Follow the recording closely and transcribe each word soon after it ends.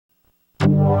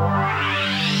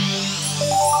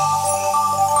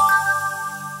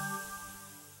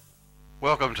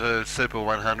Welcome to Super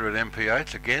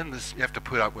 100MPH's again. You have to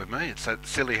put up with me. It's that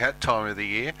silly hat time of the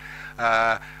year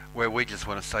where we just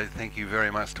want to say thank you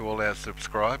very much to all our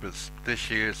subscribers.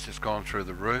 This year it's just gone through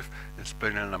the roof. It's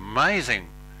been an amazing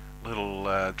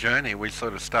little journey. We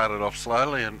sort of started off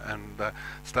slowly and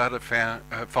started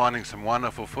finding some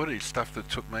wonderful footage, stuff that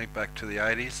took me back to the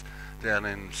 80s down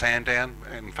in Sandown,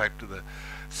 in fact to the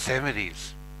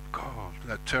 70s. God,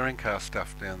 that touring car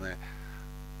stuff down there.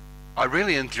 I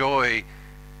really enjoy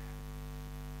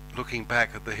looking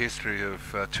back at the history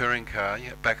of touring car,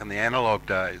 back in the analogue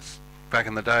days, back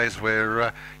in the days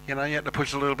where you had to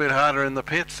push a little bit harder in the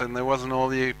pits and there wasn't all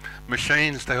the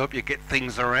machines to help you get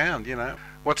things around.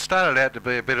 What started out to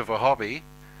be a bit of a hobby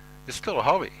is still a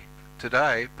hobby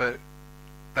today, but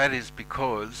that is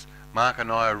because Mark and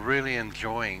I are really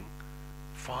enjoying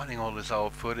finding all this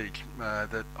old footage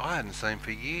that I hadn't seen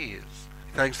for years.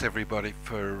 Thanks everybody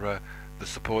for the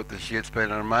support this year. It's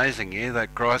been an amazing year.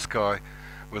 That Grice guy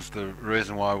was the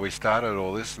reason why we started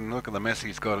all this, and look at the mess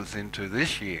he's got us into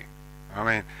this year. I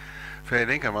mean, fair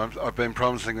income. I've been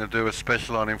promising to do a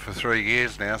special on him for 3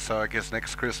 years now, so I guess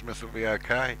next Christmas will be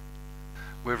okay.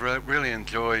 We've really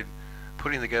enjoyed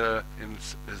putting together in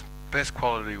as best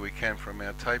quality we can from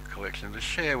our tape collection to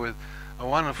share with a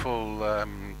wonderful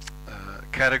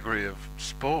category of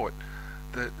sport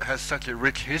that has such a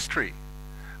rich history.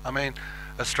 I mean,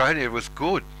 Australia was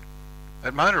good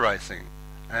at motor racing,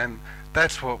 and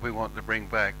that's what we want to bring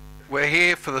back. We're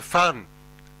here for the fun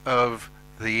of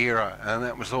the era, and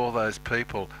that was all those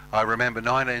people. I remember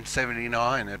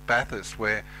 1979 at Bathurst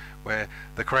where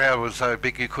the crowd was so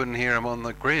big you couldn't hear them on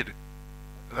the grid.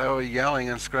 They were yelling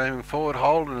and screaming Ford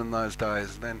Holden in those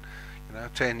days, and then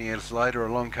 10 years later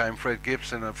along came Fred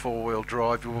Gibson, a four-wheel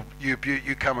drive. You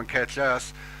come and catch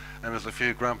us, and there's a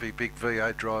few grumpy big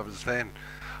V8 drivers then.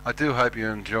 I do hope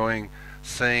you're enjoying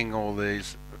seeing all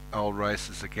these old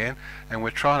races again, and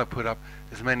we're trying to put up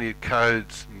as many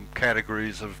codes and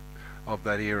categories of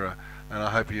that era, and I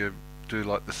hope you do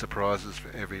like the surprises for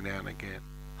every now and again.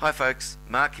 Hi folks,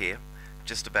 Mark here.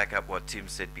 Just to back up what Tim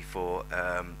said before,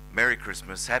 Merry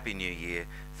Christmas, Happy New Year,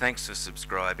 thanks for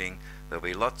subscribing. There'll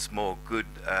be lots more good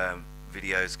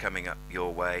videos coming up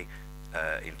your way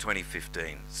in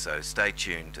 2015, so stay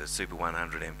tuned to Super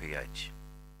 100MPH.